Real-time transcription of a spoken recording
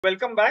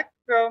Welcome back,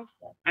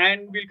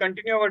 and we'll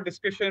continue our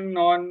discussion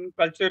on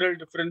cultural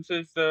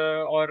differences,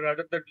 or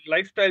rather, the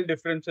lifestyle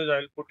differences.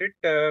 I'll put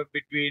it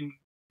between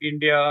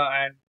India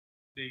and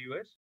the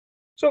US.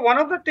 So, one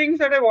of the things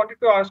that I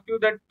wanted to ask you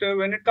that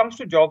when it comes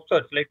to job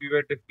search, like we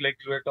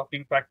were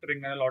talking, factoring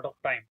in a lot of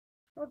time,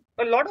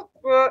 a lot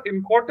of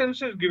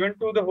importance is given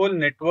to the whole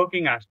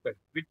networking aspect,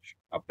 which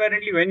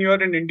apparently, when you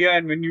are in India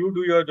and when you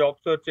do your job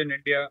search in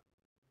India,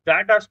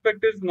 that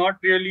aspect is not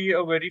really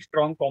a very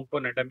strong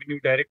component. I mean, you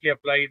directly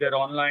apply either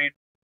online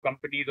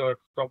companies or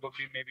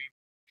probably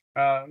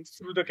maybe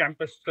through the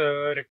campus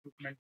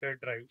recruitment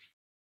drive.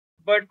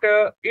 But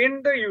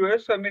in the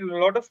US, I mean, a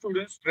lot of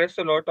students stress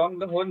a lot on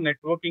the whole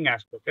networking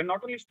aspect, and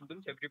not only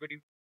students,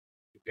 everybody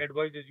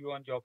advises you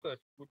on job search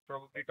would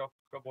probably talk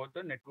about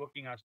the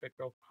networking aspect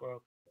of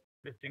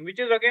this thing, which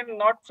is again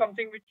not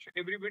something which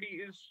everybody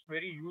is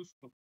very used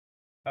to.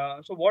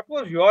 So, what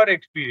was your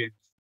experience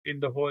in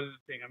the whole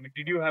thing? I mean,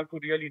 did you have to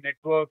really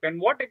network?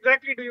 And what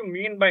exactly do you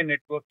mean by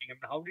networking? I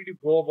mean, how did you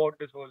go about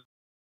this whole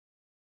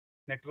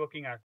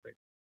networking aspect?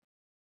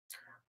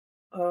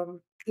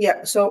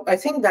 Yeah, so I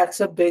think that's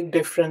a big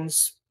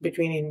difference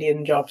between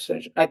Indian job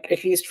search, at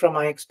least from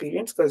my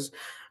experience, because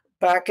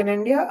back in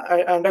India,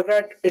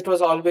 undergrad, it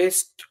was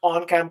always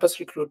on-campus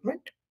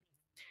recruitment.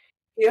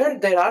 Here,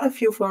 there are a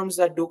few firms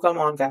that do come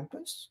on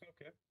campus,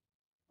 Okay.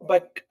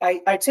 but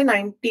I'd say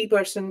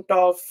 90%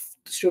 of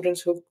the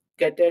students who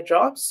get their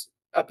jobs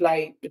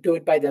apply to do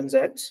it by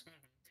themselves.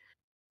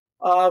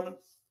 Um,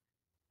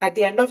 at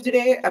the end of the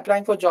day,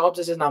 applying for jobs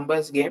is a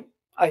numbers game,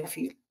 I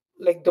feel.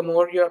 Like the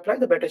more you apply,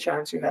 the better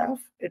chance you have.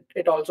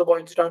 It also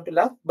boils down to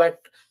luck,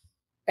 but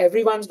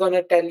everyone's going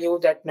to tell you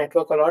that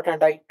network a lot,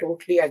 and I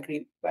totally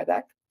agree by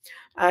that.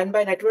 And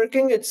by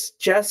networking, it's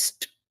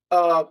just,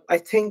 I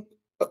think,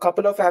 a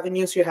couple of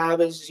avenues you have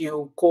is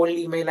you cold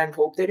email and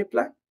hope they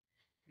reply.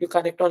 You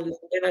connect on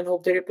LinkedIn and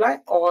hope they reply,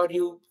 or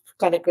you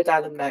connect with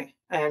alumni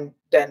and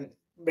then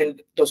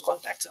build those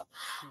contacts up.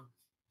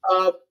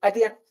 Hmm. At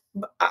the end,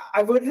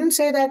 I wouldn't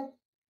say that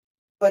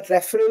a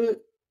referral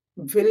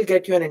will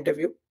get you an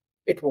interview.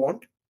 It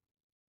won't.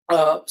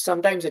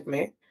 Sometimes it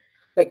may,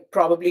 like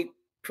probably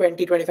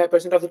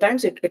 20-25% of the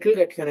times it will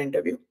get you an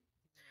interview.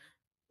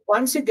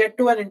 Once you get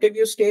to an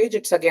interview stage,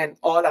 it's again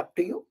all up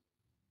to you.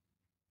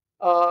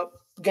 Uh,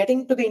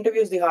 Getting to the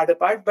interview is the harder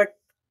part, but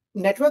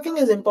networking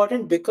is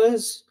important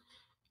because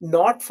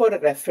not for a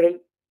referral,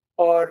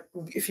 or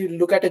if you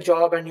look at a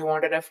job and you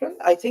want a referral,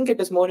 I think it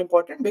is more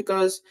important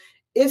because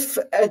if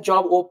a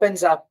job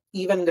opens up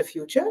even in the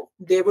future,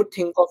 they would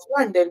think of you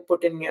and they'll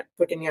put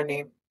in your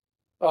name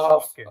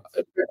of Okay.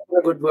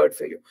 a good word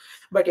for you.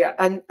 But yeah,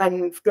 and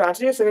to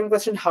answer your second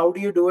question, how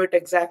do you do it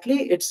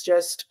exactly? It's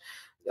just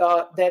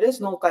there is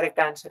no correct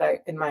answer,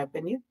 in my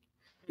opinion.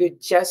 You Hmm.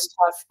 just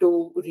have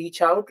to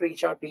reach out,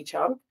 reach out, reach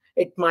out.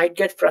 It might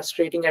get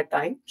frustrating at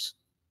times.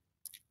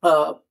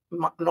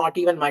 Not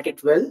even might,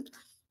 it will,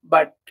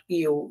 but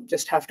you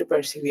just have to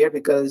persevere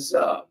because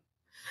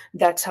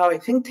that's how I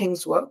think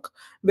things work.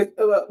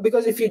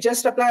 Because if you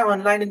just apply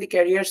online in the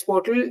careers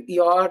portal,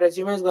 your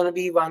resume is going to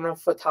be one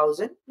of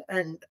 1,000,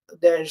 and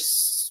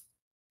there's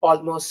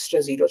almost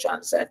a zero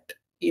chance that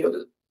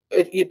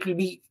it will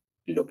be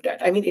looked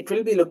at. I mean, it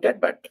will be looked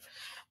at, but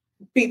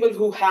people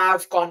who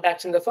have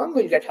contacts in the firm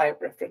will get higher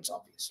preference,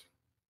 obviously.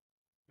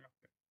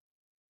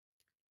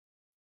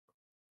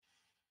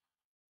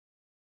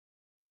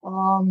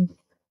 Um,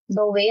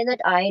 the way that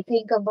I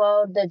think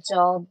about the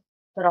job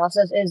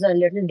process is a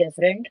little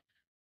different.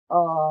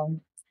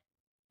 Um,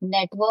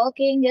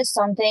 Networking is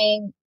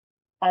something,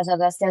 as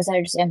Agastya said,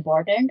 it's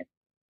important.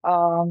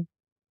 Um,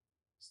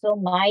 so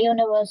my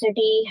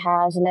university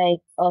has like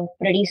a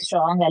pretty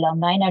strong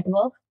alumni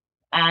network,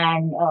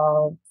 and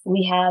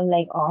we have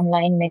like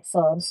online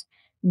mixers.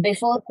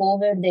 Before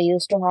COVID, they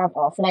used to have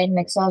offline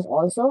mixers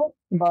also,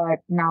 but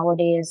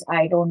nowadays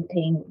I don't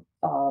think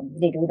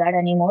they do that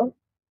anymore.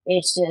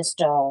 It's just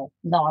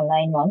the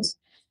online ones.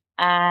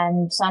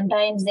 And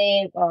sometimes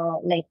they,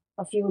 like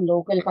a few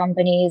local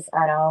companies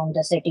around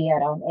the city,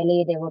 around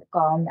LA, they would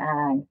come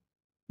and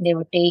they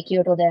would take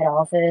you to their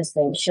office,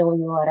 they'll show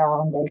you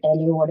around, they'll tell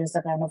you what is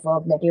the kind of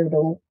work that you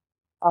do.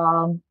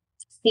 Um,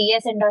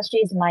 CS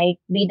industries might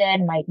be there,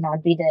 might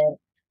not be there.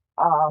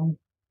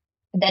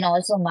 Then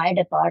also my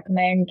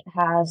department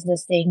has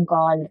this thing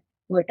called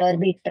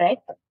Viterbi Trek,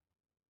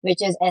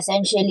 which is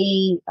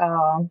essentially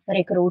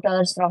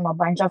recruiters from a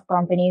bunch of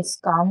companies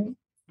come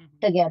Hmm.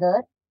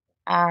 together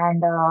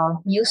and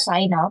you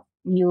sign up,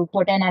 you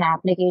put in an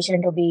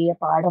application to be a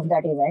part of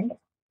that event,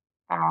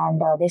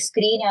 and they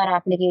screen your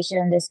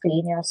application, they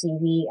screen your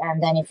CV,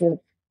 and then if you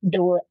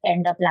do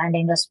end up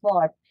landing a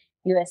spot,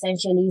 you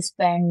essentially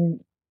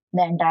spend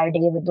the entire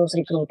day with those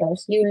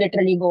recruiters. You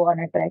literally go on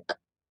a trek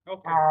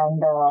Okay.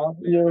 and Yeah,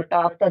 you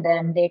talk that's to a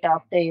them, good. they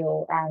talk to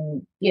you,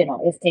 and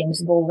if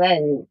things go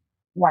well,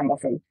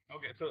 wonderful.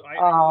 Okay. So I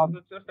was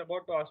Um, just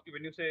about to ask you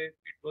when you say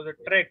it was a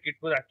trek, it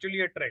was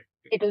actually a trek.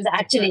 it was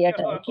actually a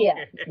trek, yeah,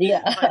 Okay.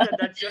 yeah, I thought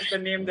that's just the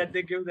name that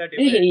they give that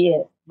event.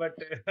 yeah. But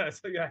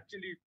so you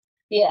actually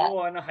Yeah, go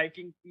on a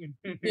hiking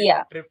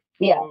yeah, trip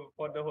yeah,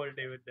 for the whole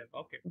day with them.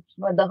 Okay.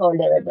 for the whole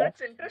day with them.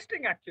 That's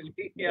interesting, actually.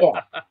 Yeah.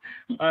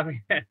 Yeah. I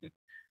mean,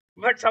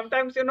 but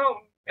sometimes,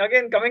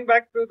 again, coming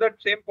back to that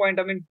same point,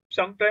 I mean,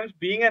 sometimes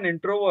being an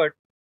introvert,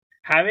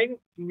 having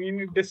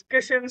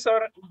discussions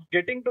or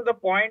getting to the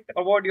point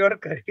about your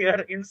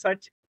career in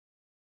such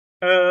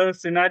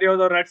scenarios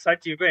or at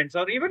such events,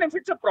 or even if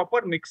it's a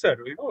proper mixer,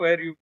 where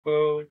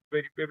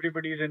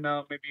everybody is in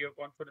maybe a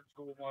conference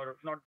room or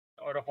not,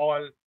 or a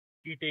hall,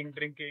 eating,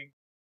 drinking,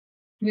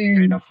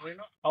 kind Hmm. of,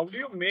 how do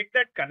you make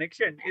that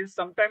connection is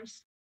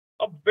sometimes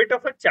a bit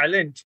of a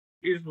challenge,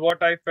 is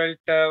what I felt.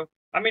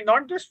 I mean,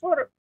 not just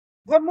for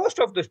most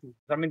of the students.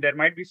 I mean, there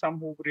might be some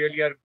who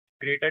really are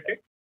great at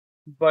it,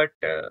 but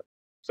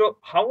so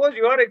how was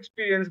your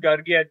experience,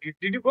 Gargi?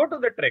 Did you go to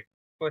the trek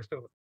first of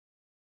all?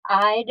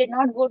 I did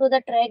not go to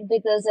the trek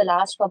because the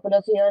last couple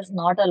of years,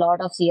 not a lot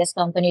of CS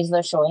companies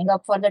were showing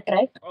up for the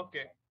trek.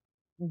 Okay.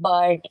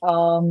 But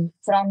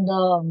from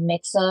the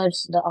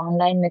mixers, the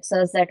online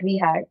mixers that we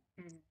had,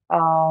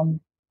 Hmm.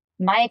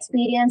 my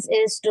experience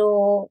is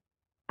to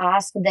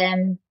ask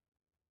them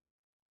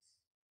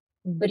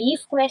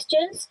brief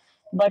questions,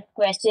 but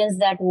questions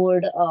that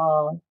would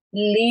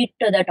lead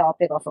to the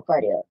topic of a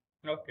career.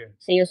 Okay.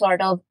 So you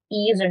sort of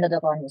ease into the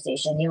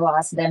conversation. You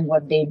ask them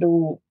what they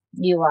do.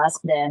 You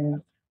ask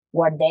them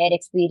what their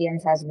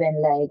experience has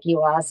been like.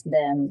 You ask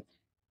them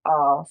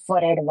for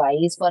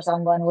advice for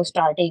someone who's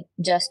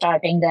just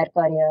starting their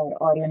career,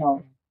 or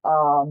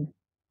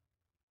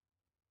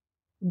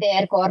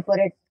their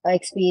corporate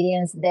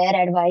experience, their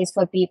advice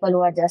for people who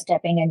are just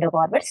stepping into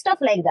corporate, stuff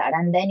like that.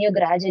 And then you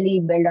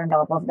gradually build on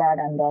top of that,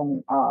 and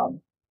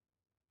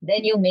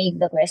then you make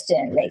the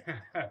question like,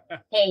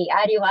 "Hey,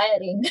 are you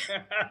hiring?"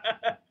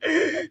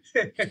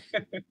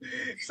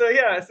 So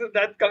yeah, so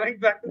that's coming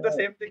back to the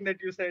same thing that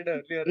you said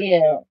earlier,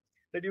 Yeah,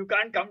 that you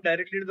can't come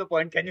directly to the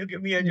point. Can you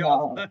give me a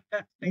job? no,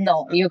 Yes.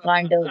 no, you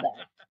can't do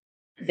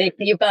that.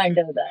 You can't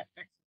do that.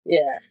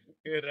 Yeah.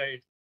 You're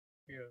right.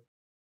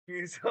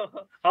 Yeah. So,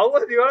 how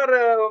was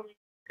your?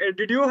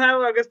 Did you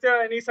have,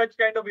 Agastya, any such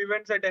kind of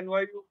events at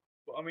NYU?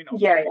 I mean,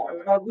 Yeah,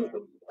 yeah.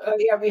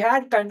 Yeah, we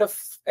had kind of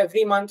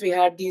every month we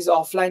had these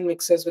offline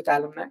mixes with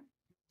alumni,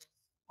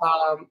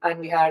 and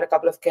we had a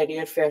couple of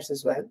career fairs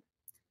as well.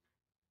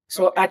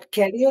 So okay. at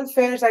career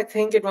fairs, I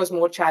think it was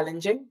more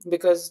challenging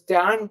because they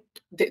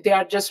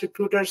are just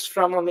recruiters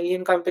from a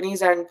million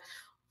companies, and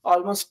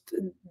almost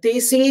they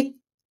see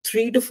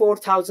 3 to 4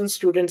 thousand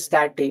students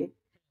that day.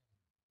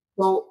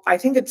 So I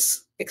think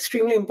it's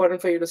extremely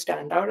important for you to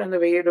stand out, and the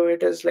way you do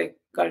it is like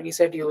Gargi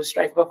said, you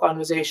strike up a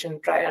conversation,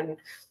 try and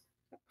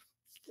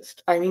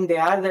I mean, they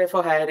are there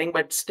for hiring,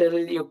 but still,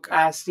 you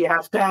have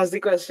to ask the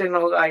question,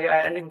 "Oh, are you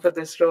hiring for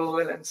this role?"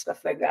 and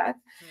stuff like that.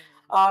 Hmm.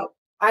 Uh,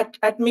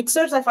 at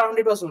mixers, I found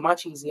it was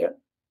much easier.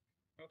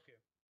 Okay.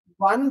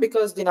 One,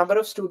 because the number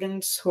of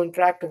students who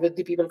interact with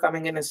the people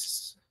coming in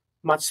is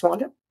much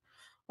smaller.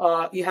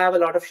 You have a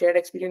lot of shared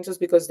experiences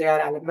because they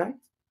are alumni,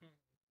 Hmm.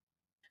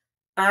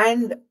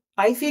 and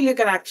I feel you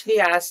can actually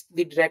ask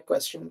the direct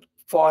question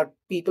for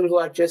people who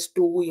are just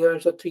 2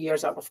 years or 3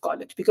 years out of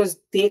college because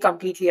they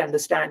completely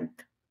understand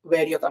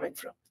where you're coming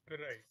from.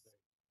 Right.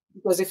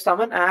 Because if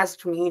someone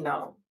asked me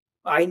now,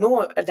 I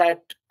know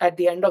that at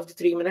the end of the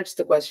 3 minutes,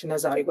 the question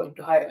is, are you going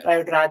to hire? I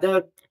would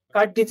rather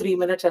cut the 3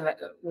 minutes and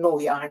no,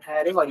 we aren't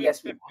hiring, or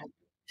yes, we are.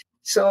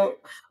 So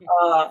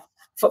uh,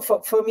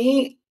 for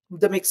me,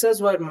 the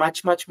mixers were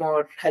much, much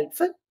more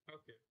helpful.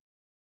 Okay.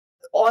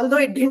 Although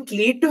it didn't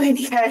lead to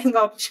any hiring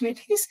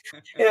opportunities,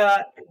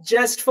 uh,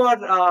 just for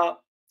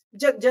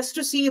just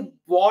to see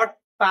what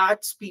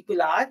paths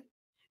people are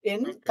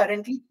in Okay.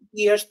 currently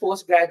years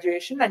post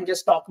graduation and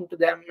just talking to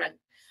them, and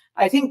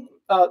I think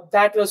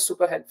that was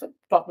super helpful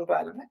talking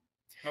to alumni.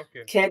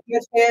 Okay.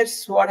 Career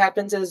fairs, what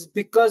happens is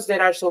because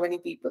there are so many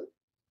people,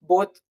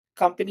 both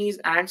companies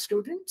and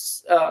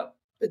students,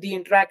 the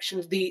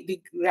interactions,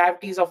 the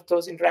gravities of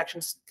those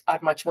interactions are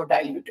much more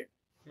diluted.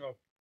 Okay.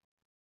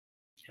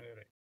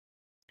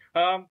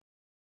 All right.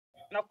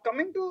 Now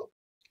coming to,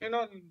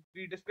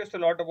 we discussed a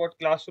lot about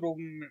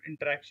classroom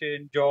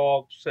interaction,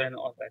 jobs, and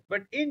all that.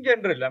 But in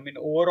general, I mean,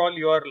 overall,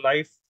 your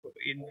life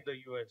in the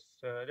US.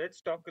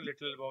 Let's talk a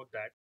little about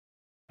that.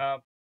 Uh,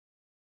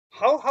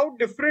 how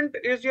different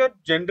is your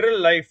general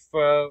life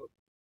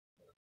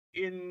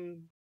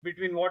in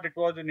between what it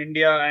was in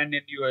India and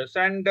in US?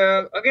 And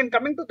again,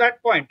 coming to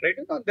that point, right?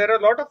 There are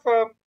a lot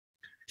of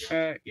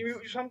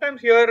you sometimes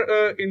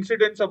hear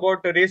incidents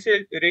about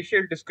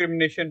racial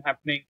discrimination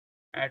happening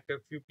at a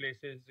few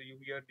places. You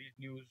hear these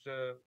news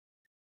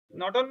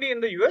not only in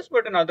the US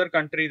but in other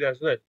countries as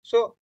well.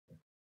 So,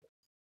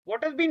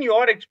 what has been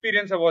your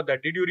experience about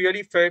that? Did you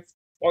really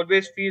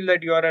always feel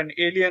that you are an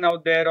alien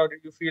out there, or did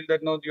you feel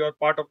that no, you are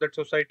part of that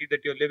society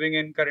that you're living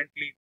in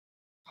currently?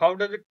 How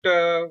does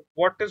it?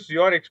 What is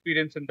your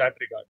experience in that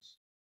regards?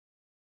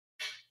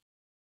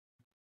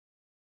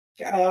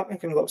 I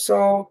can go.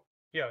 So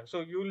Yeah.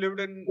 So you lived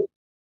in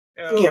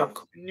New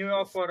York. New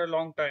York for a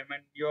long time,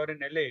 and you're in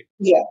LA,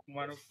 Yeah.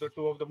 one of the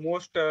two of the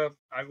most,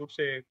 I would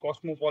say,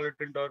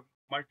 cosmopolitan or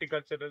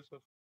multicultural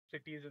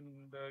cities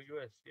in the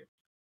US.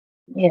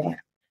 Yeah.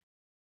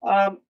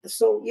 Yeah.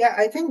 So yeah,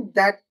 I think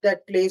that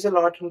plays a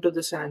lot into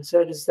this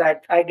answer is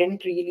that I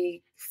didn't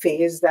really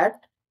face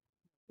that,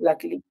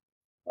 luckily.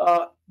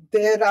 Uh,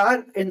 there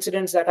are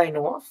incidents that I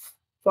know of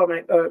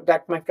for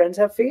that my friends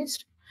have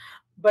faced,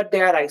 but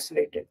they are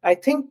isolated. I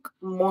think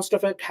most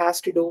of it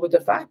has to do with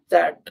the fact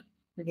that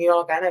New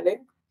York and LA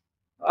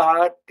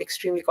are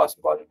extremely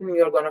cosmopolitan.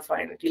 You're going to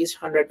find at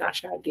least 100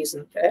 nationalities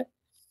in there.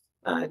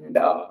 And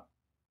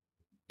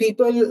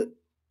people,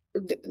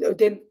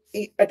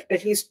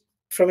 at least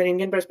from an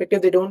Indian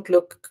perspective, they don't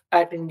look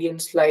at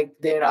Indians like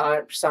there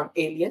are some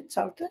aliens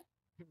out there.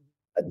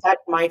 That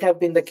might have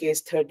been the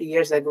case 30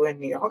 years ago in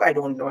New York. I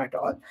don't know at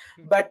all.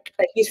 But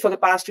at least for the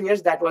past 2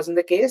 years, that wasn't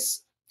the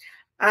case.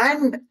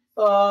 And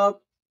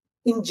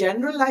in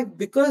general, like,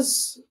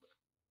 because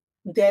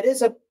there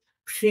is a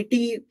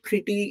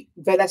pretty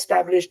well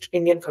established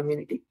Indian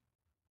community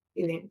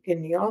in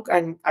New York,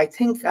 and I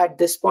think at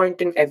this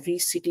point in every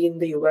city in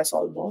the US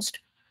almost,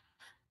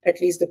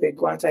 at least the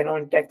big ones. I know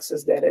in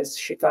Texas there is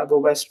Chicago,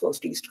 West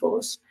Coast, East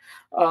Coast.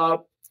 Uh,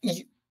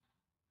 you,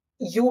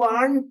 you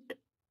aren't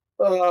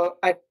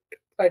at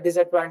a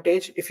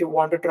disadvantage if you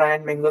want to try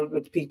and mingle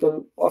with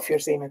people of your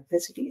same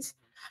ethnicities.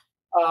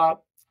 Uh,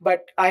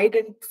 but I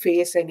didn't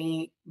face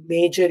any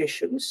major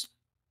issues.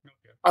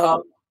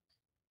 Okay.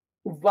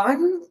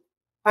 One,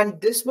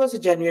 and this was a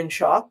genuine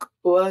shock,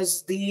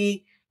 was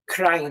the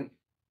crime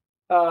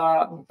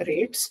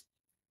rates.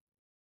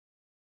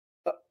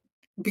 Uh,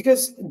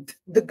 because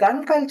the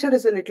gun culture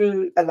is a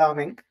little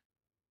alarming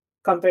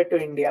compared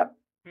to India.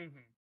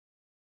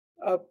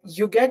 Mhm.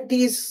 You get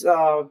these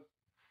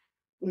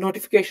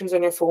notifications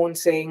on your phone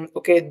saying,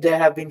 okay, there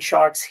have been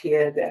shots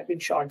here, there have been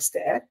shots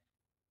there.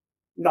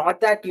 Not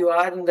that you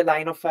are in the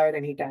line of fire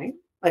anytime.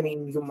 I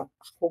mean, you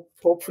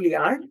hopefully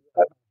aren't.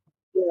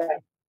 Yeah.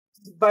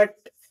 But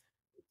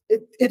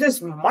it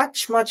is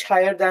much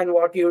higher than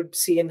what you'd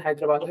see in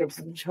Hyderabad or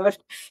Bangalore,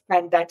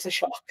 and that's a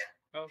shock.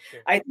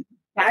 Okay. I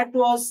That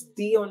was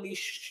the only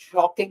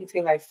shocking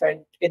thing I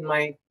felt in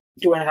my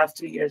 2.5,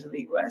 3 years in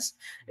the US.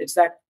 It's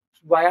that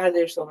why are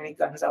there so many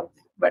guns out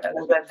there? But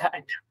other than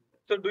that,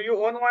 So do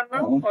you own one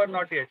now or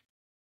not yet?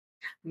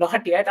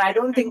 not yet. I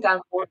don't think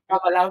I'm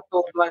allowed to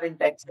own one in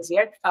Texas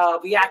yet.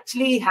 We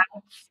actually had,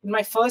 in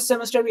my first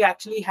semester, we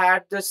actually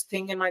had this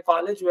thing in my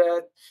college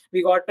where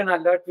we got an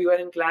alert. We were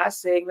in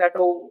class saying that,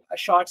 oh,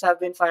 shots have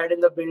been fired in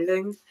the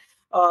building,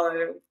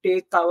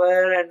 take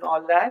cover and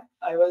all that.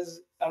 I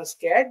was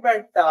scared,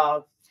 but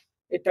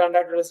it turned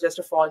out it was just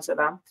a false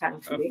alarm,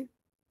 thankfully.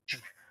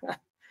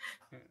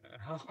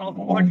 How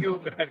about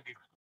you, Gargi?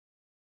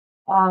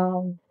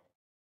 Um,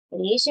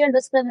 Racial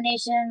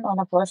discrimination on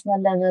a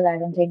personal level, I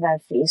don't think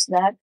I've faced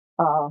that.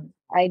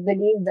 I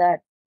believe that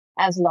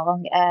as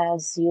long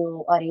as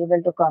you are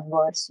able to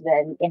converse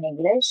well in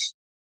English,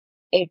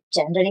 it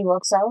generally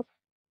works out.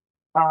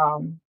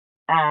 Um,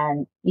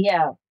 and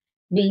yeah,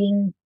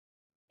 being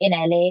in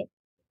LA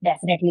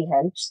definitely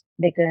helps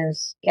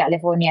because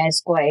California is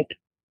quite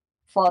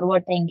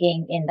forward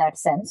thinking in that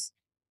sense.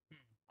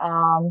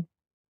 Um,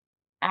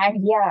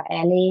 and yeah,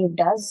 LA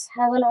does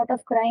have a lot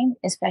of crime,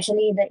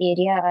 especially the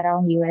area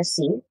around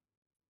USC.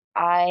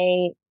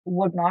 I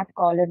would not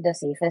call it the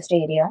safest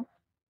area.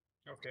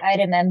 Okay. I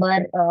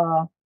remember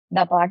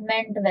the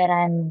apartment where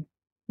I'm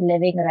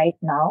living right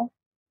now.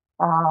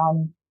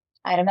 Um,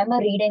 I remember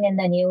reading in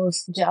the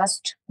news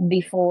just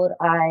before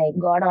I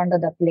got onto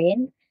the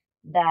plane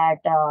that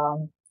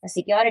a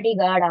security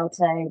guard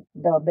outside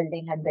the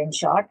building had been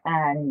shot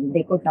and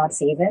they could not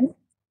save him.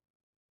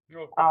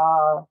 Okay.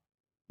 Uh,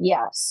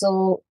 yeah,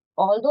 so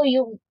although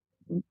you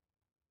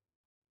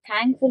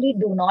thankfully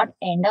do not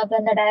end up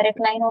in the direct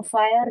line of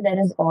fire, there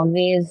is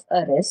always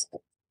a risk.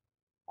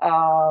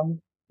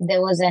 There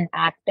was an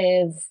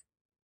active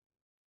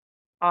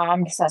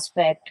armed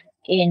suspect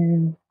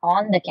in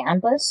on the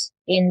campus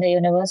in the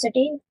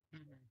university.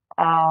 Mhm.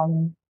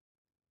 Um,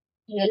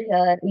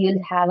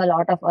 you'll have a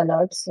lot of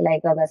alerts,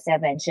 like Agastya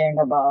mentioned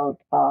about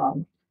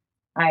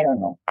I don't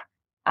know,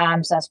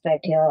 armed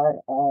suspect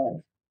here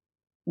or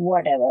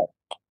whatever,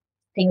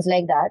 things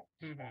like that.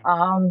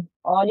 Mhm.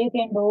 All you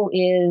can do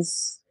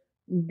is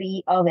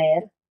be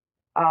aware,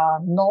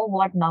 know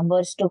what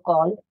numbers to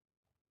call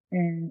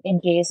in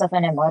case of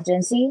an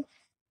emergency.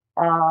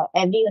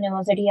 Every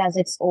university has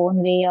its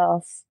own way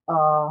of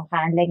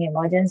handling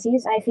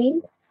emergencies, I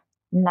feel.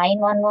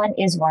 911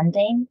 is one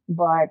thing,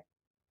 but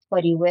for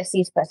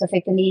USC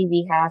specifically,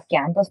 we have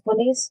campus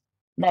police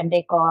that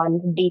they call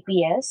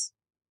DPS,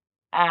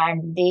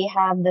 and they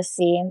have the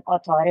same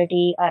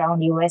authority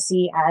around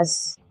USC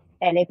as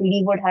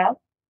LAPD would have.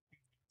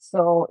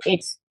 So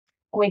it's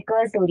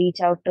quicker to reach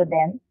out to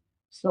them.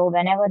 So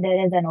whenever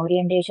there is an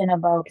orientation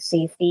about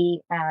safety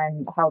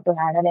and how to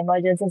handle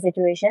emergency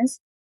situations,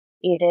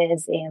 it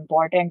is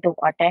important to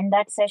attend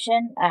that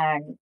session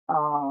and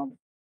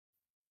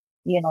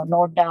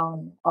note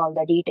down all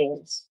the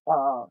details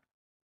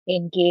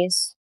in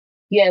case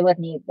you ever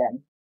need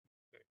them.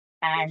 So,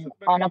 And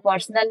but on a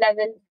personal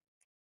level,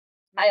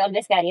 I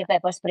always carry a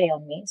pepper spray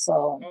on me.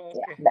 So oh,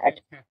 yeah, okay.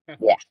 that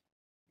yeah.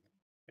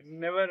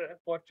 Never,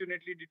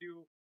 fortunately, did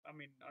you? I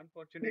mean,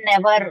 unfortunately, did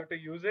you Never. have to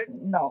use it?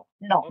 No,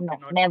 Okay, not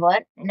yet. never,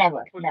 Okay, never,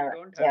 hopefully you never.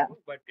 don't have Yeah. to,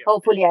 but yeah.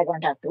 Hopefully I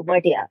don't have to,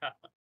 but yeah.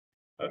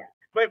 Okay.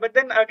 But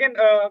then again,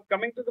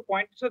 coming to the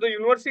point, so the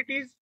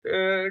universities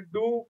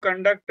do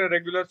conduct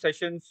regular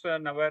sessions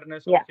and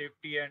awareness on Yeah.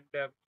 safety and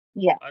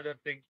Yeah. other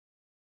things.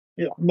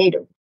 Yeah. They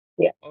do.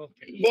 Yeah.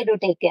 Okay. They do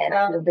take care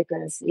of you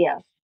because, yeah.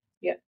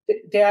 Yeah,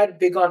 they are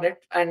big on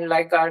it. And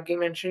like Gargi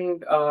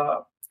mentioned,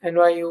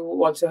 NYU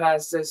also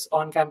has this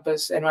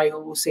on-campus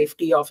NYU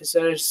safety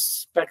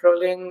officers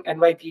patrolling.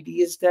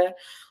 NYPD is there.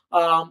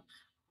 Um,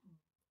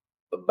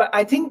 but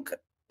I think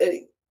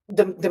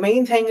the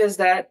main thing is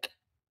that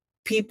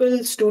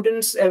people,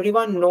 students,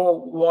 everyone know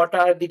what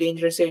are the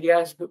dangerous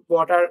areas,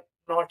 what are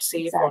not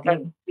safe, what are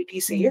Exactly. pretty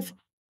safe.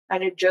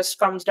 And it just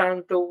comes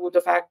down to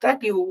the fact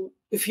that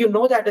if you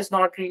know that is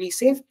not really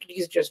safe,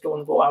 please just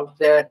don't go out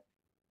there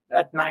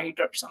at night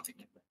or something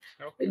like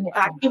that. Okay. Yeah.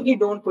 Actively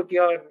don't put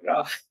your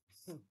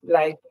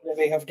life in the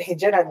way of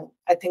danger, and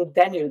I think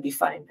then you'll be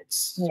fine.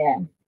 It's Yeah.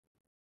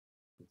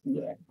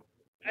 Yeah.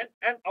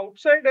 And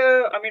outside,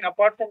 I mean,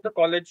 apart from the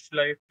college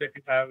life that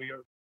you have,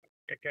 your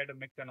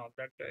academics and all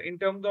that, in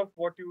terms of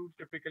what you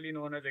typically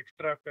known as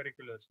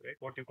extracurriculars, right?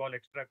 What you call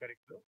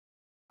extracurricular.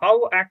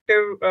 How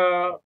active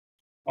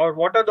or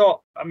what are the?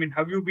 I mean,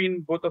 have you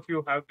been? Both of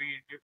you have been?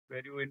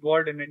 Were you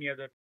involved in any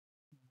other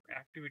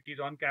activities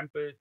on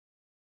campus?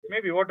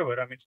 Maybe whatever.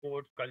 I mean,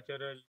 sports,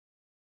 cultural,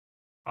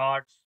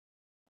 arts,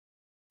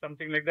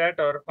 something like that,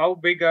 or how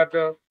big are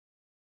the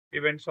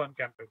events on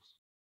campus?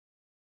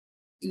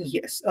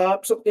 yes.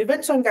 So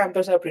events on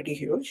campus are pretty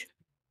huge.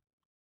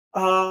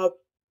 On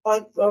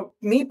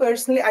me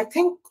personally, I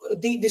think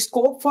the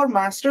scope for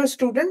master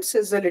students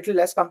is a little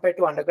less compared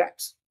to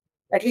undergrads.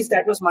 At least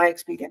that was my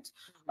experience.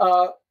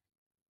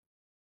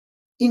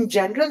 In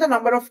general, the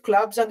number of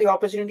clubs and the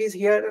opportunities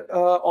here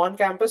on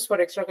campus for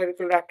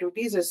extracurricular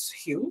activities is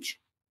huge.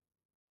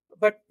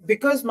 But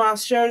because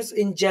masters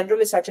in general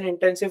is such an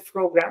intensive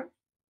program,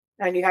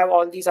 and you have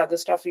all these other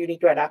stuff you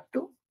need to adapt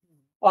to,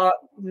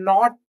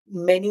 not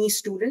many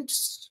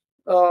students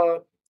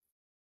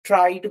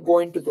try to go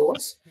into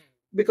those,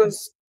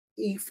 because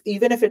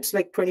even if it's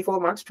like 24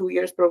 months, 2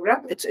 years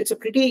program, it's a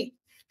pretty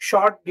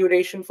short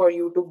duration for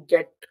you to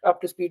get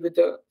up to speed with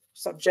the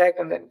subject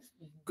and then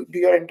do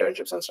your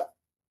internships and stuff.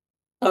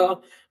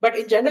 But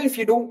in general,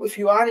 if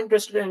you are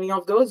interested in any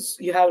of those,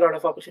 you have a lot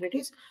of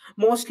opportunities.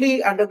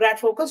 Mostly undergrad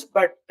focused,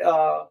 but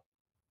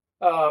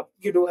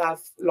you do have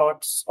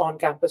lots on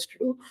campus to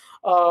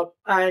do.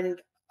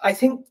 And I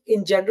think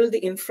in general, the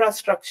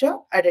infrastructure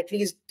at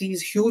least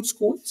these huge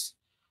schools,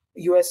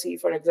 USC,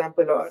 for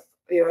example, or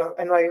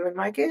NYU in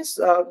my case,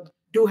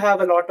 do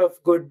have a lot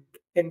of good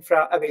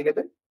infra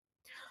available.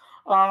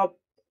 Uh,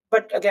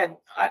 but again,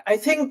 I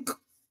think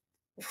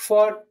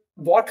for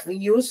what we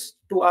use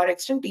to our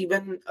extent,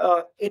 even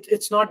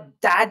it's not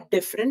that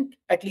different,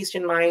 at least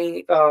in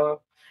my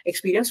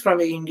experience from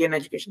the Indian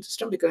education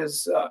system,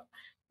 because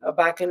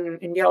back in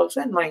India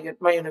also, and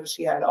my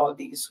university had all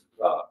these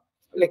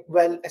like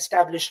well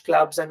established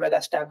clubs and well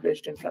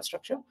established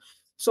infrastructure.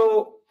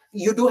 So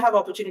you do have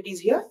opportunities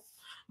here,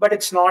 but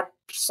it's not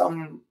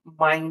some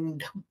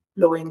mind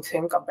blowing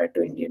thing compared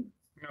to Indian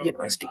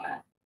university.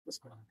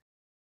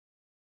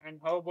 And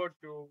how about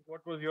you?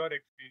 What was your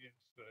experience?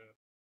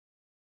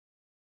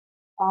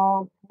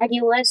 At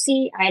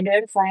USC, I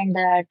did find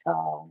that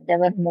there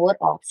were more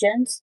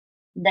options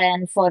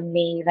than for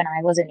me when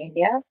I was in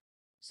India.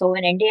 So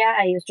in India,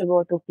 I used to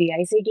go to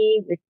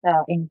PICT with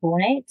in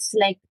Pune. It's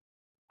like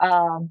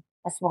a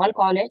small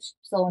college,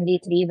 so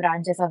only three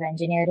branches of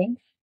engineering.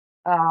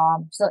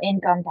 So in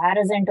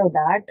comparison to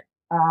that,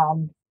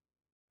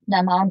 the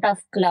amount of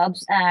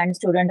clubs and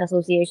student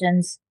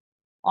associations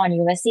on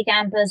USC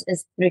campus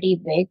is pretty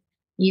big.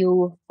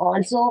 You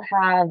also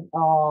have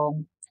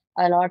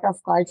a lot of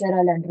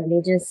cultural and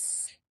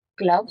religious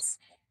clubs.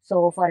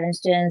 So, for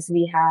instance,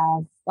 we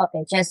have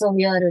HSO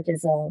here, which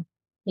is a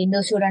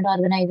Hindu student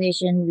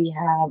organization. We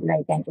have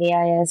like an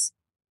AIS,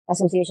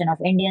 Association of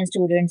Indian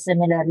Students.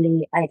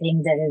 Similarly, I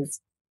think there is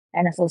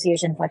an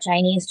association for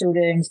Chinese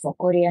students, for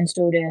Korean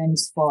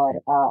students,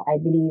 for I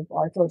believe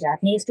also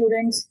Japanese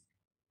students.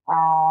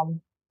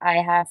 Um, I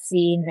have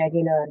seen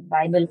regular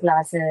Bible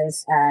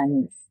classes,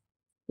 and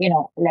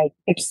like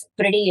it's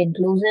pretty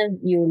inclusive.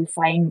 You'll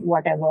find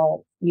whatever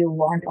you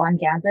want on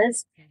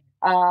campus.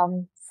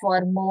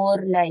 For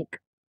more like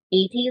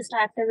atheist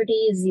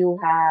activities, you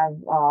have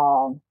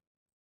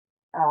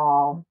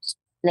uh,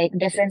 like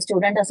different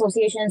student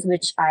associations,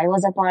 which I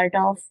was a part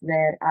of,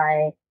 where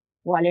I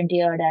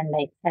volunteered and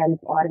like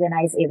helped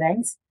organize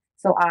events.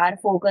 So our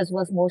focus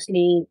was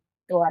mostly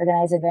to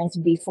organize events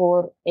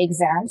before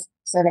exams.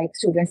 So like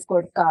students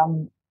could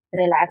come,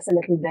 relax a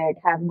little bit,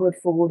 have good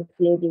food,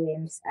 play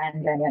games,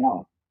 and then,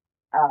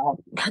 uh,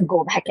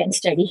 go back and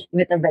study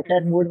with a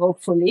better mood,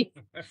 hopefully.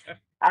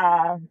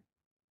 Um,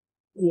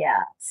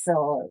 yeah.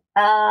 So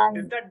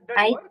Did that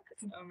I work?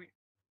 I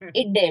mean,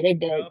 it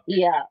did. okay.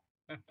 Yeah.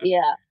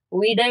 Yeah,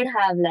 we did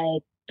have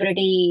like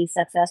pretty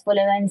successful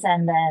events,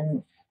 and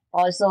then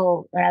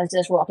Also, when I was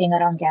just walking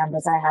around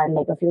campus, I had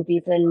like a few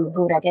people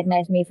who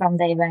recognized me from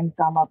the event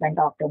come up and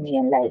talk to me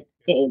and like,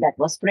 hey, that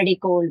was pretty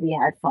cool. We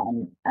had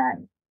fun.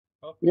 And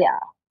Okay. yeah,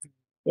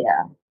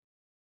 yeah.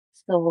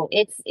 So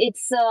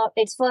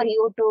it's for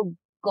you to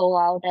go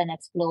out and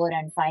explore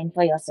and find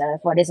for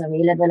yourself what is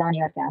available on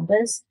your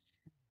campus,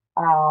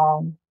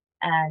 um,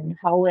 and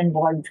how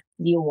involved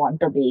you want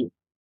to be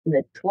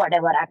with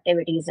whatever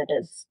activities it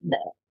is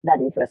that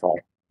you prefer.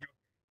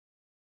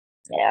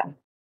 Yeah.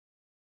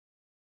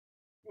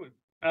 Cool.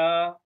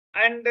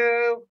 And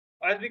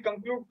as we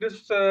conclude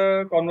this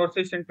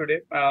conversation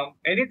today,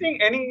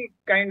 any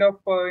kind of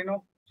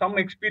some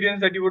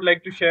experience that you would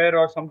like to share,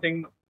 or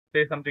something,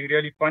 say something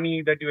really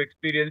funny that you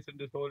experienced in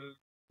this whole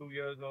 2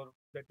 years, or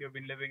that you have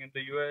been living in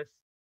the US,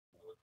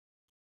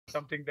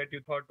 something that you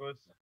thought was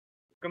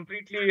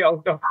completely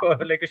out of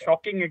like a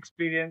shocking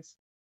experience.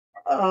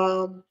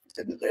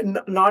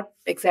 Not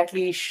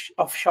exactly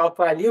of shock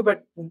value,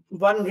 but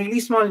one really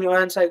small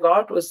nuance I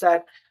got was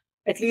that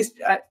at least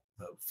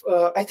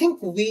I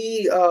think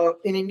we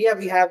in India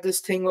we have this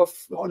thing of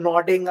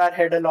nodding our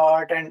head a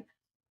lot and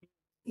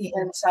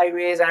even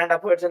sideways and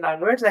upwards and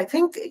downwards. I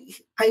think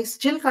I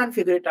still can't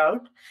figure it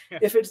out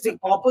if it's the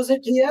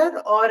opposite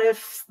here or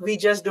if we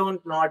just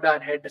don't nod our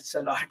heads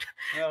a lot.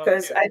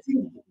 Because Okay. I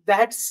think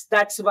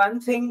that's one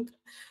thing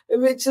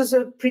which is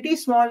a pretty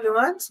small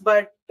nuance,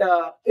 but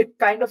it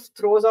kind of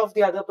throws off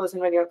the other person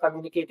when you're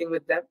communicating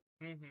with them.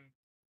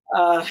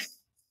 Mm-hmm.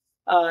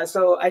 Uh,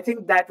 so I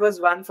think that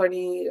was one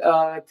funny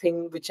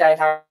thing which I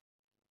had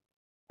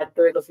to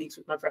explain a couple of weeks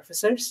with my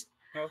professors.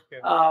 Okay.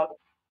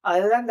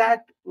 Other than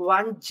that,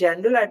 one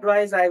general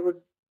advice I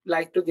would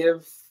like to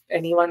give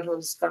anyone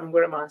who's coming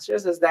for a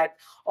master's is that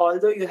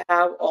although you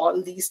have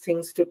all these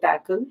things to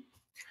tackle,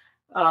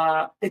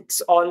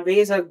 it's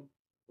always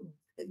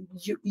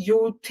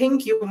you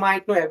think you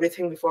might know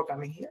everything before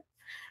coming here,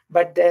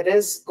 but there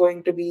is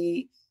going to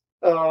be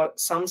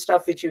some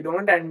stuff which you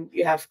don't, and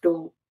you have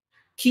to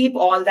keep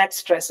all that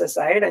stress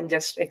aside and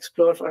just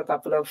explore for a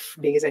couple of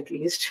days at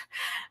least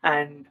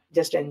and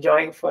just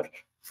enjoy for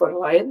a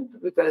while,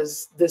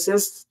 because this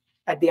is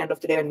at the end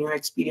of the day a new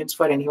experience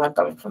for anyone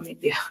coming from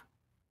India.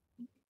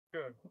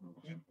 Sure.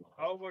 Yeah.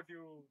 How about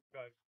you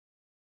guys?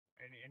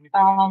 Anything?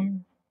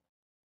 Um.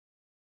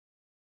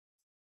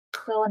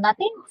 So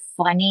nothing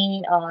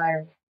funny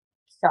or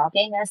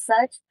shocking as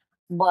such,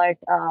 but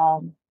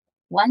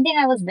one thing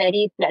I was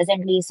very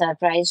pleasantly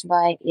surprised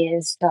by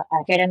is the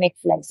academic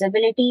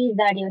flexibility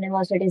that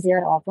universities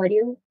here offer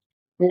you.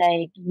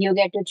 Like you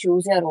get to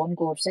choose your own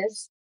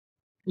courses.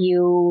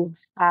 You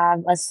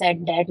have a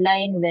set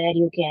deadline where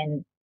you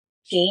can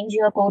change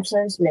your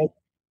courses. Like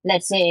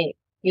let's say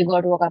you go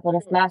to a couple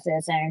of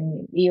classes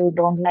and you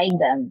don't like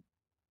them.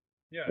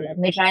 Yeah, Let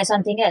you me could try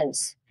something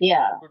else.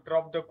 Yeah, could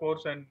drop the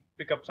course and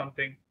pick up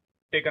something,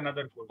 take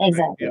another course, right? Yeah.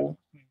 exactly.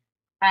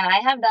 And I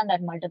have done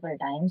that multiple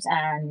times,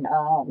 and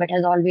it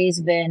has always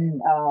been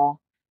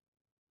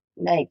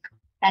like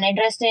an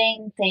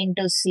interesting thing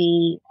to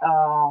see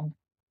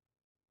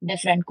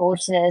different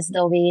courses,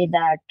 the way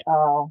that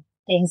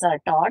things are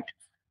taught.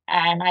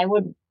 And I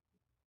would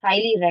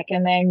highly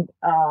recommend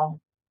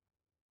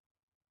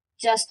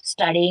just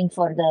studying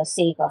for the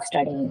sake of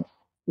studying.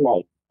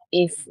 Like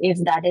if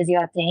that is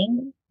your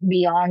thing,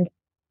 beyond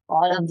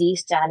all of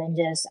these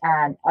challenges,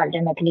 and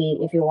ultimately,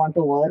 if you want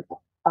to work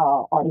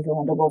or if you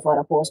want to go for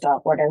a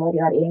postdoc, whatever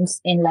your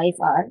aims in life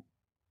are,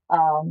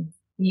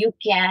 you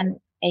can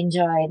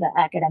enjoy the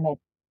academic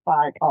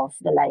part of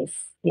the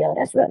life here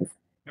as well.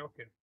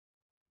 Okay.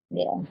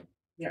 Yeah,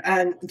 Yeah,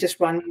 and just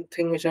one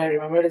thing which I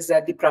remember is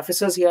that the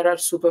professors here are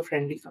super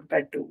friendly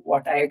compared to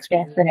what I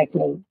experienced.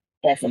 definitely,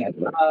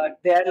 definitely.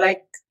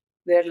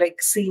 They're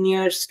like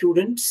senior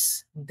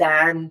students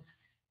than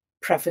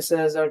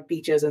professors or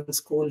teachers in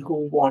school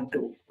who want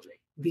to like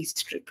be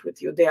strict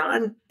with you. They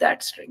aren't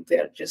that strict.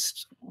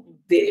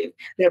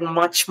 They're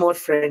much more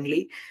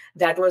friendly.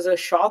 That was a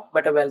shock,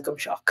 but a welcome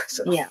shock.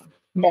 So Yeah,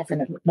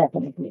 definitely,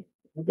 definitely.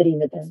 Agree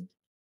with him.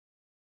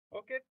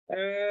 Okay.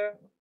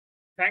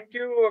 Thank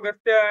you,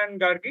 Agastya and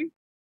Gargi.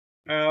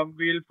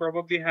 We'll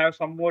probably have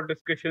some more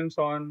discussions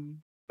on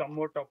some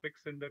more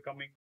topics in the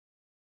coming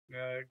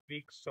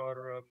weeks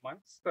or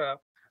months.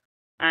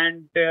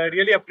 And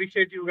really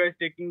appreciate you guys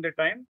taking the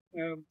time.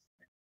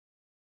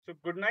 So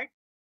good night,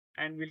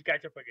 and we'll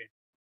catch up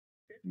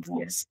again.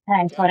 yes.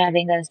 Thanks for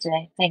having us,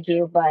 Jay. Thank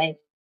you. Bye.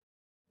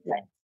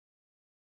 Bye.